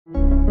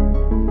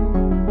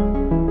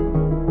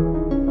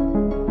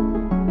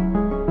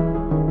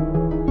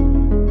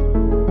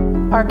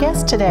Our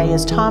guest today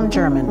is Tom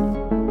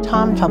Jerman.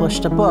 Tom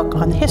published a book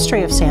on the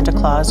history of Santa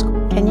Claus.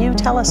 Can you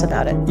tell us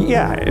about it?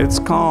 Yeah, it's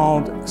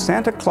called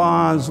Santa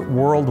Claus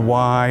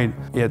Worldwide.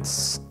 It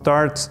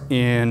starts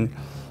in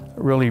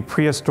really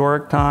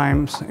prehistoric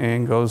times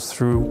and goes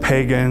through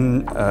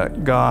pagan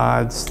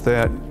gods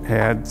that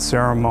had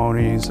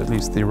ceremonies, at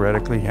least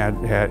theoretically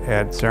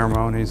had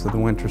ceremonies of the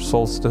winter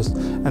solstice.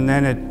 And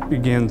then it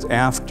begins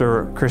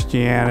after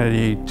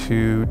Christianity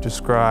to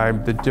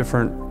describe the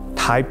different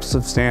types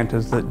of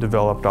Santas that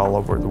developed all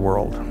over the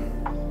world.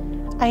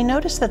 I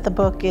noticed that the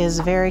book is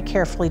very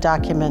carefully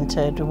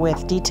documented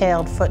with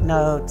detailed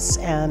footnotes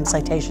and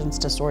citations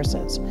to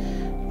sources.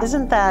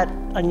 Isn't that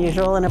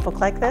unusual in a book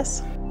like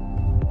this?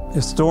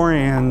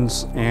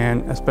 Historians,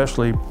 and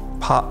especially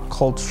pop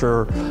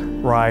culture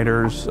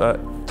writers,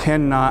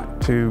 tend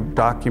not to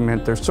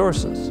document their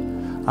sources.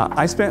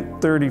 I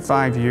spent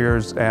 35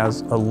 years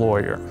as a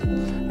lawyer,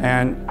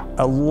 and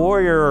a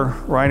lawyer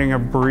writing a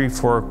brief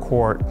for a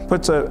court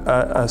puts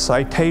a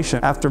citation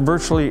after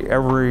virtually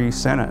every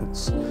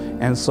sentence.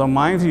 And so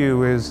my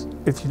view is,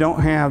 if you don't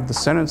have the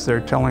sentence there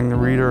telling the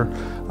reader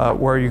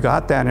where you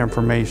got that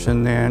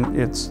information, then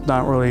it's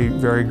not really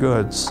very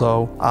good.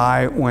 So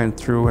I went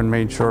through and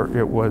made sure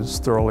it was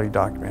thoroughly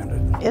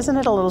documented. Isn't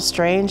it a little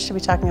strange to be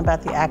talking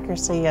about the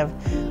accuracy of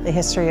the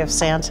history of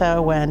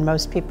Santa when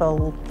most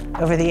people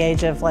over the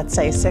age of, let's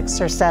say,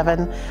 6 or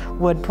 7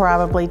 would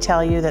probably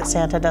tell you that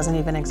Santa doesn't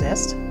even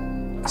exist?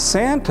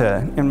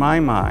 Santa, in my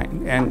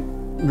mind,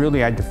 and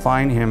really I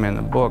define him in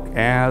the book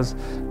as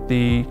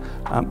the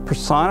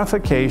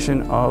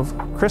personification of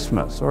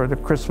Christmas, or the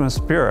Christmas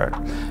spirit.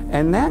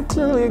 And that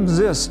clearly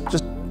exists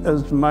just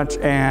as much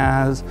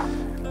as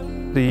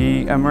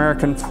the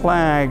American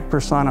flag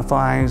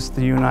personifies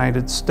the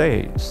United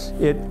States.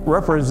 It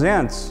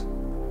represents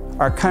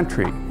our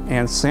country,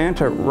 and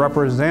Santa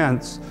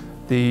represents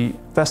the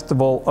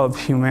festival of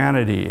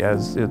humanity,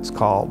 as it's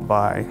called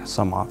by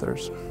some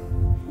authors.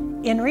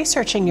 In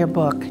researching your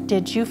book,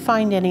 did you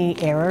find any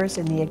errors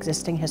in the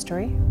existing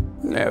history?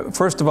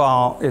 First of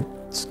all,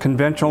 it's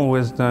conventional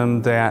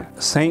wisdom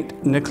that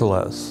Saint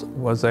Nicholas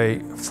was a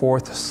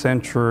 4th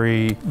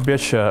century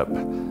bishop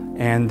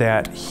and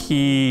that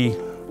he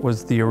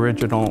was the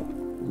original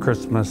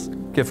Christmas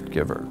gift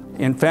giver.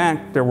 In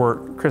fact, there were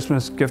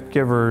Christmas gift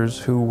givers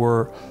who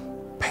were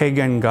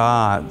pagan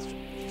gods,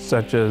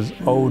 such as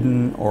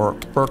Odin or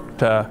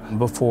Berkta,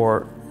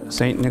 before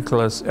St.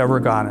 Nicholas ever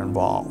got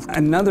involved.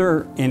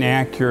 Another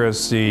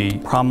inaccuracy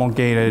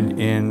promulgated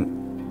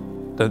in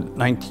the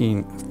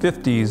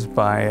 1950s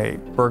by a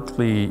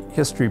Berkeley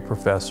history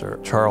professor,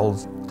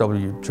 Charles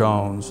W.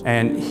 Jones,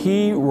 and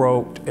he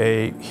wrote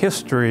a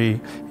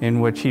history in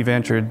which he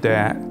ventured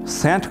that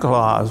Santa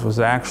Claus was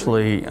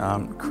actually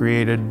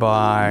created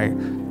by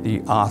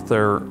the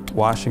author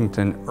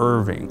Washington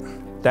Irving.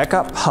 That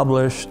got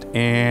published,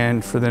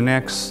 and for the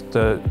next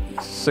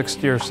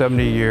 60 or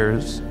 70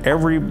 years,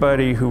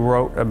 everybody who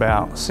wrote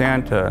about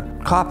Santa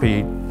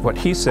copied what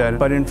he said.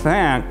 But in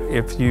fact,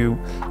 if you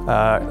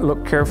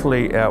look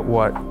carefully at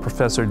what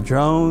Professor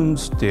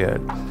Jones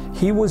did,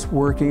 he was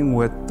working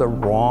with the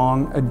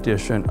wrong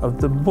edition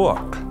of the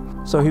book.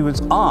 So he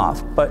was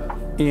off, but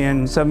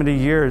in 70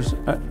 years,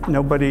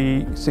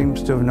 nobody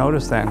seems to have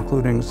noticed that,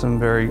 including some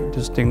very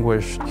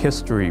distinguished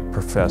history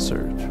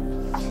professors.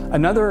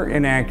 Another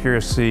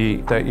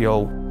inaccuracy that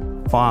you'll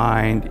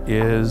find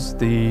is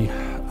the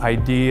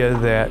idea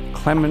that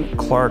Clement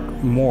Clark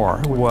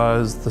Moore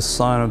was the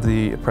son of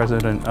the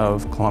president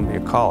of Columbia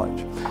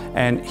College.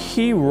 And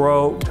he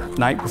wrote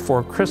Night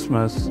Before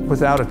Christmas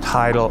without a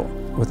title,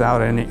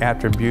 without any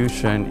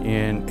attribution,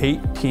 in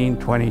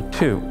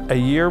 1822. A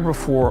year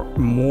before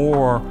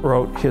Moore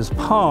wrote his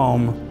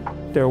poem,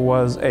 there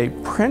was a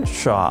print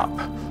shop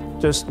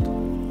just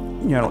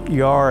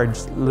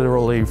yards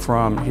literally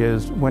from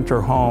his winter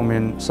home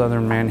in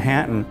southern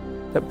Manhattan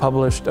that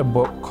published a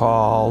book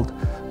called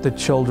The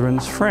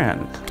Children's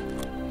Friend.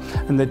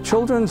 And The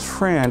Children's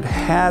Friend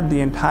had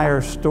the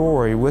entire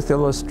story with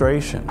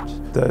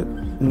illustrations. The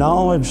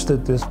knowledge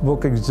that this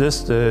book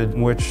existed,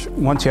 which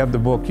once you have the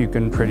book you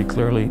can pretty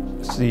clearly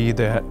see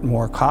that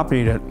Moore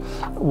copied it,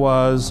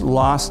 was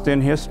lost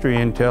in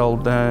history until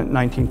the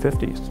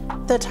 1950s.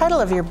 The title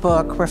of your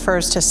book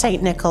refers to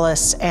St.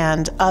 Nicholas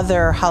and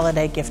other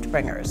holiday gift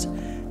bringers.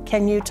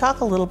 Can you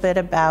talk a little bit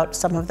about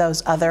some of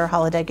those other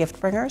holiday gift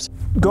bringers?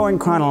 Going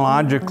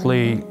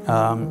chronologically,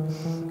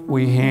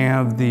 we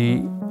have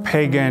the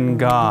pagan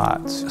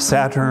gods.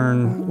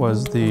 Saturn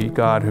was the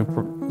god who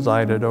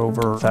presided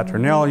over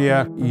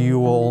Saturnalia.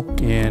 Yule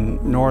in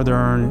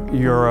northern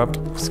Europe.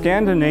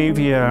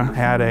 Scandinavia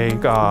had a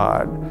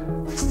god,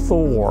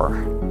 Thor,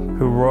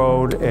 who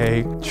rode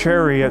a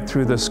chariot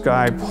through the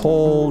sky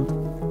pulled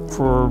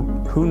for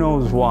who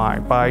knows why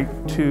by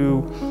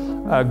 2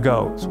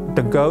 goats.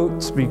 The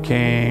goats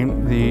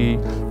became the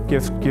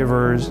gift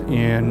givers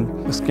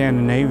in the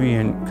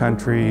Scandinavian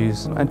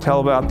countries until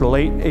about the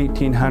late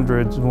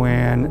 1800s,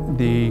 when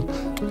the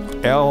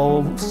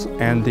elves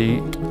and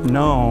the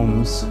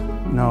gnomes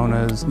known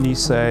as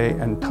Nisei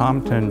and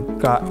Tomten,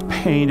 got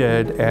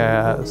painted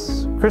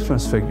as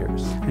Christmas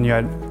figures. And you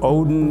had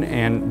Odin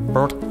and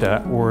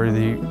Berchta were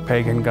the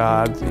pagan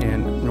gods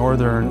in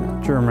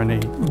northern Germany.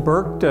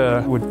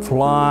 Berchta would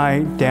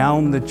fly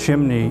down the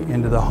chimney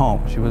into the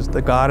home. She was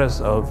the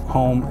goddess of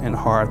home and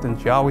hearth, and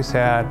she always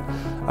had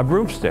a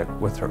broomstick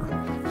with her.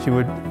 She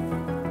would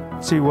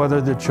see whether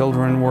the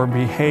children were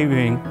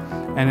behaving,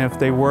 and if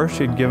they were,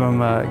 she'd give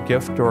them a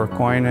gift or a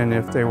coin, and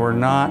if they were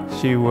not,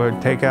 she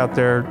would take out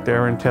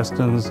their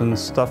intestines and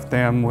stuff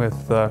them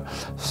with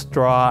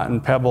straw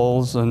and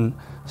pebbles and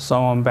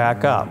sew them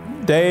back up.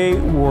 They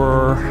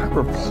were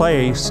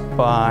replaced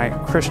by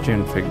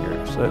Christian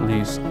figures, at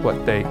least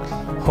what they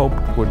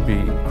hoped would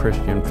be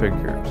Christian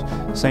figures.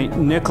 St.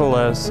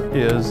 Nicholas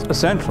is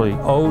essentially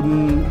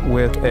Odin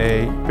with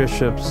a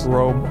bishop's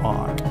robe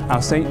on. Now,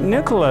 St.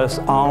 Nicholas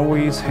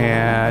always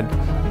had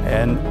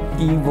an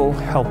evil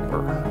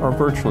helper, or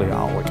virtually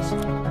always.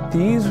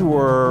 These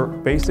were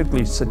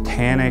basically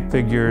satanic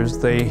figures.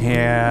 They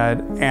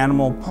had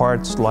animal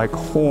parts like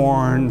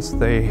horns.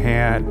 They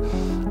had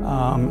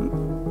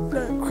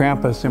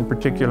Krampus in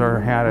particular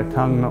had a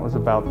tongue that was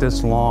about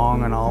this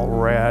long and all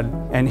red.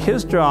 And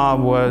his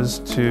job was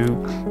to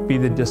be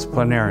the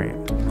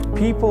disciplinarian.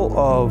 People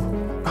of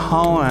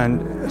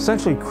Holland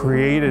essentially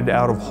created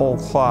out of whole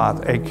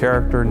cloth a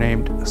character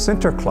named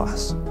Santa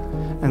Claus.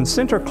 And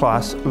Santa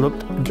Claus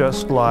looked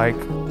just like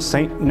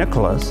St.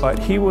 Nicholas, but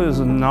he was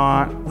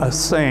not a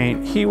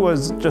saint. He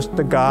was just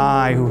a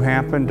guy who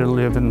happened to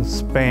live in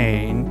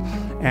Spain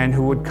and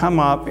who would come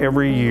up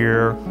every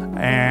year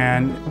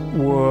and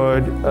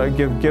would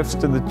give gifts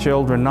to the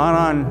children, not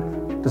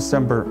on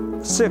December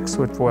 6th,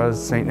 which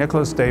was St.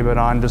 Nicholas Day, but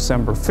on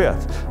December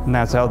 5th. And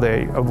that's how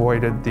they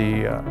avoided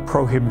the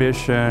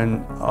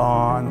prohibition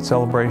on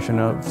celebration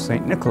of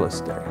St.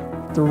 Nicholas Day.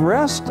 The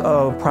rest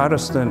of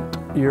Protestant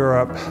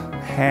Europe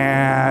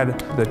had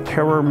the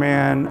terror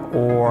men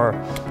or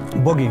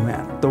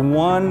boogeymen. The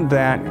one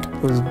that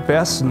was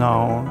best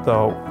known,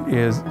 though,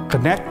 is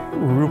Knecht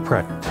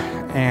Ruprecht.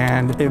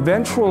 And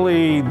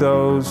eventually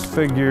those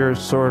figures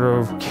sort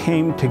of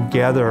came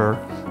together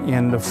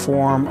in the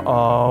form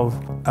of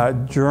a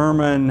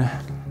German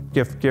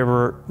gift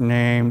giver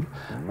named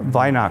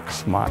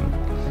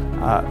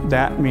Weihnachtsmann.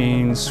 That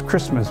means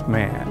Christmas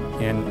man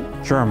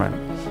in German.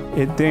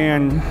 It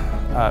then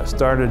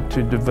started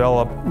to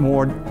develop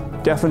more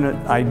definite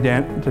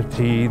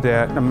identity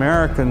that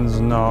Americans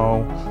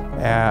know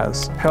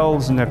as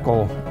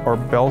Pelsnickel or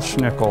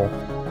Belschnickel.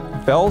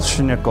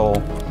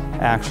 Belschnickel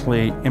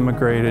actually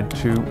immigrated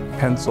to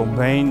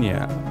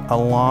Pennsylvania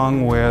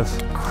along with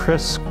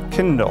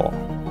Kringle.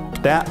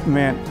 That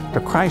meant the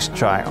Christ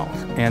child,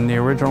 and the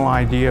original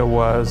idea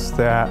was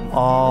that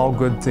all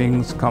good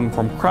things come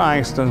from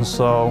Christ, and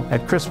so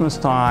at Christmas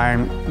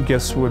time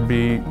gifts would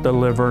be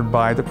delivered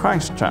by the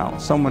Christ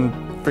child. Someone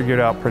figured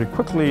out pretty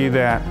quickly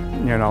that,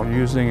 you know,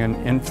 using an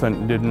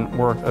infant didn't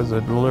work as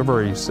a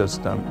delivery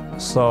system,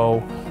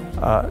 so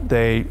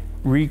they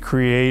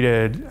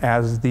recreated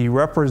as the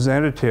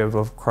representative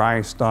of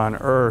Christ on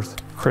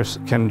earth,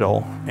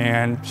 Kringle.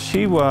 And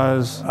she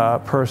was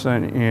a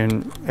person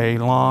in a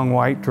long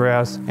white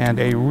dress and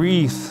a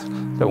wreath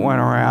that went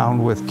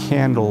around with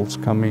candles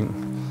coming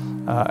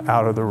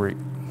out of the wreath.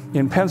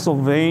 In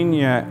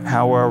Pennsylvania,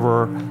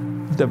 however,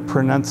 the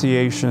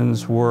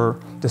pronunciations were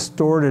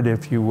distorted,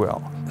 if you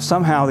will.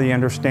 Somehow the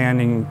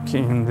understanding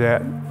came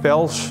that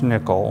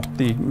Belschnickel,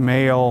 the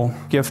male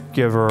gift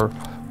giver,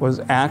 was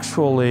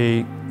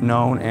actually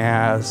known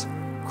as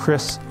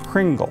Kris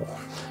Kringle.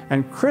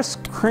 And Kris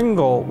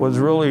Kringle was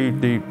really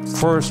the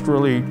first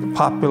really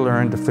popular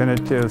and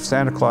definitive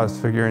Santa Claus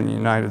figure in the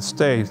United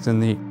States. In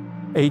the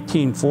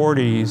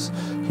 1840s,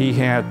 he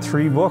had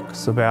 3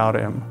 books about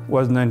him. It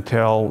wasn't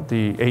until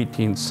the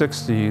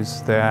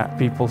 1860s that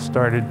people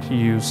started to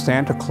use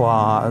Santa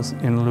Claus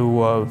in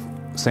lieu of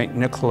St.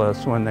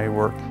 Nicholas when they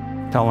were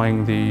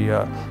telling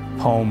the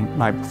poem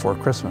Night Before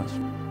Christmas.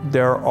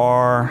 There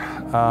are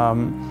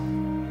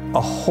a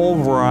whole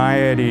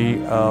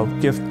variety of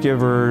gift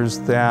givers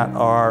that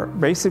are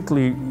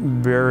basically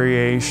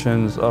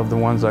variations of the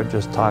ones I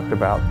just talked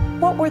about.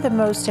 What were the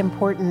most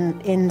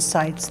important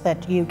insights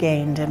that you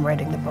gained in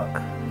writing the book?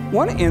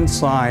 One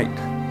insight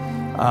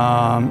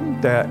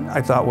that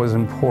I thought was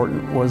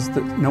important was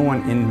that no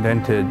one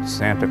invented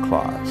Santa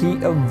Claus. He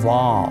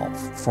evolved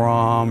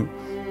from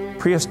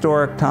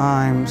prehistoric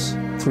times,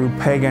 through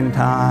pagan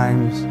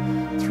times,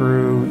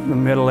 through the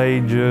Middle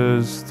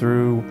Ages,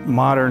 through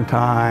modern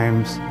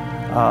times,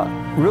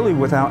 really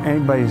without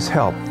anybody's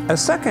help. A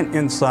second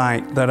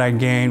insight that I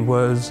gained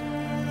was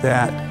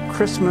that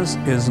Christmas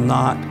is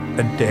not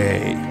a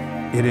day,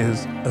 it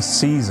is a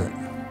season.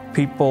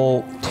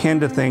 People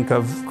tend to think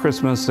of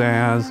Christmas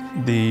as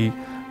the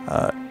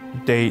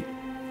date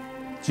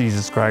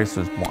Jesus Christ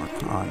was born,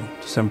 on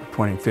December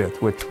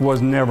 25th, which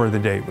was never the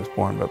day he was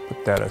born, but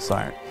put that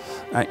aside.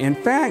 In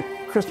fact,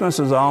 Christmas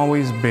has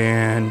always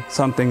been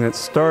something that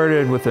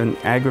started with an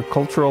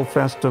agricultural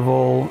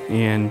festival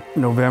in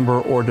November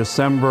or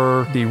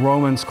December. The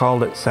Romans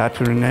called it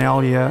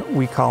Saturnalia.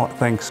 We call it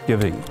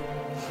Thanksgiving.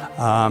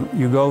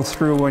 You go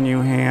through when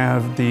you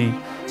have the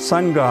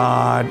sun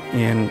god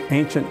in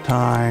ancient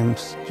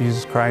times,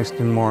 Jesus Christ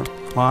in more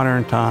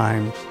modern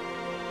times,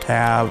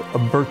 have a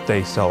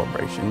birthday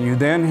celebration. You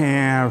then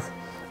have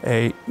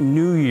a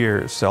New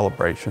Year's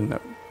celebration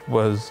that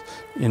was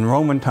in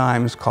Roman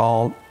times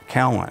called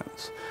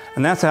Calends.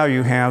 And that's how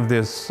you have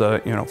this 4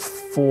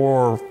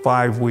 or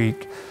 5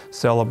 week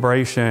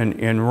celebration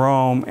in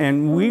Rome.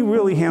 And we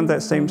really have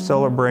that same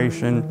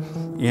celebration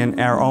in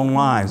our own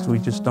lives. We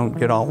just don't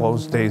get all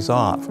those days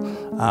off.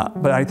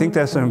 But I think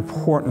that's an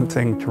important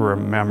thing to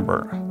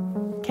remember.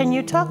 Can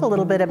you talk a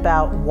little bit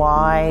about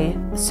why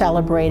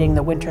celebrating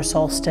the winter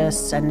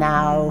solstice and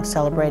now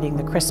celebrating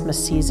the Christmas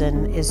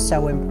season is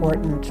so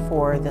important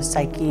for the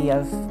psyche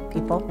of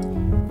people?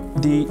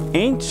 The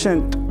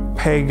ancient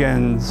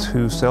pagans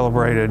who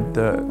celebrated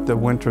the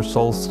winter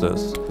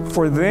solstice,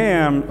 for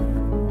them,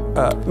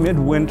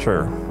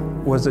 midwinter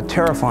was a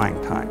terrifying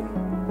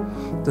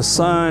time. The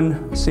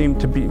sun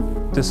seemed to be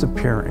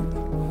disappearing.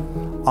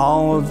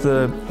 All of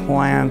the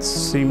plants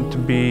seemed to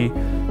be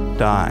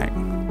dying.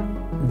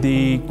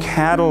 The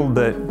cattle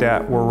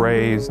that were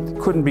raised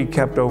couldn't be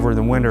kept over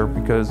the winter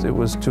because it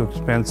was too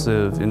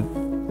expensive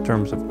in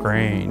terms of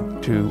grain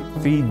to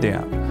feed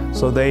them.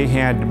 So they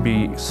had to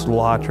be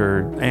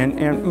slaughtered.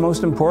 And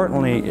most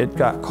importantly, it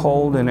got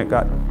cold and it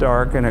got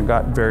dark and it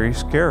got very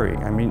scary.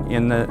 I mean,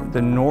 in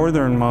the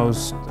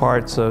northernmost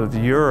parts of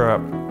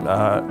Europe,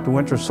 the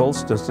winter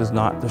solstice is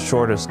not the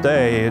shortest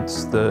day,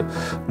 it's the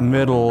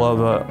middle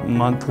of a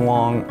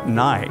month-long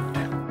night.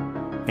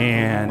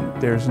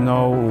 And there's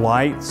no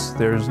lights,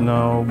 there's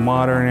no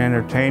modern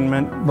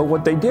entertainment. But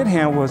what they did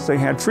have was they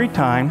had free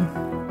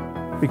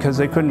time because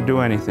they couldn't do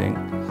anything.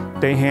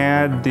 They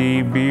had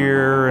the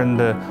beer and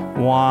the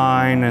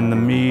wine and the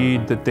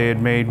mead that they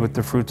had made with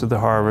the fruits of the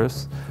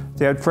harvest.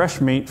 They had fresh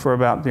meat for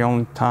about the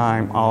only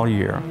time all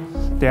year.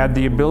 They had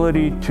the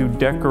ability to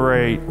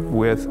decorate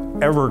with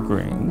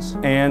evergreens,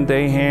 and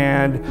they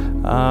had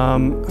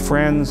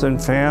friends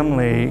and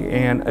family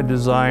and a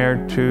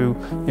desire to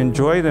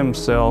enjoy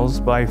themselves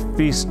by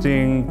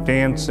feasting,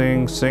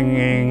 dancing,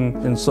 singing.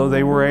 And so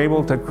they were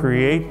able to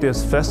create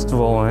this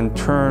festival and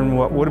turn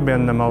what would have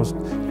been the most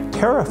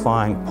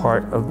terrifying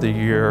part of the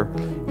year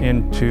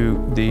into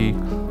the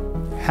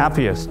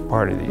happiest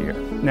part of the year.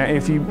 Now,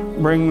 if you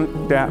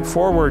bring that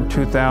forward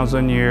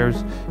 2,000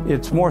 years,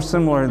 it's more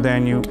similar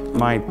than you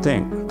might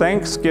think.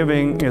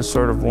 Thanksgiving is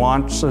sort of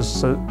launched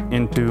us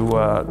into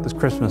this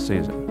Christmas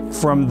season.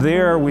 From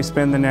there, we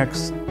spend the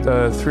next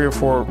 3 or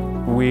 4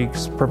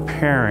 weeks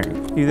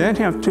preparing. You then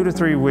have 2 to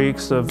 3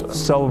 weeks of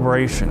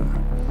celebration.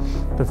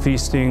 The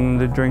feasting,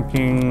 the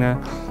drinking,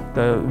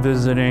 the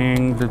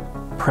visiting, the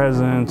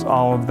presents,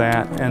 all of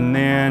that. And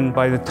then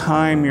by the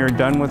time you're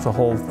done with the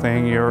whole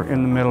thing, you're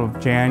in the middle of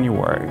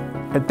January.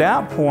 At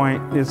that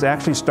point, it's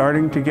actually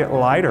starting to get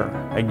lighter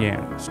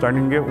again,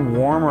 starting to get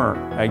warmer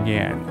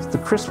again. The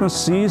Christmas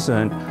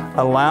season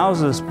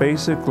allows us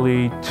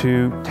basically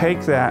to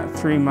take that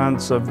 3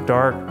 months of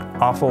dark,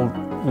 awful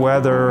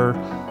weather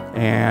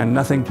and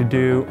nothing to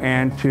do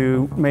and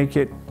to make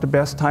it the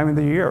best time of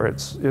the year.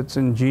 It's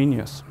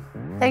ingenious.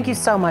 Thank you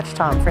so much,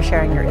 Tom, for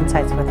sharing your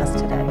insights with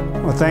us today.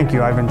 Well, thank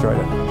you. I've enjoyed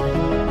it.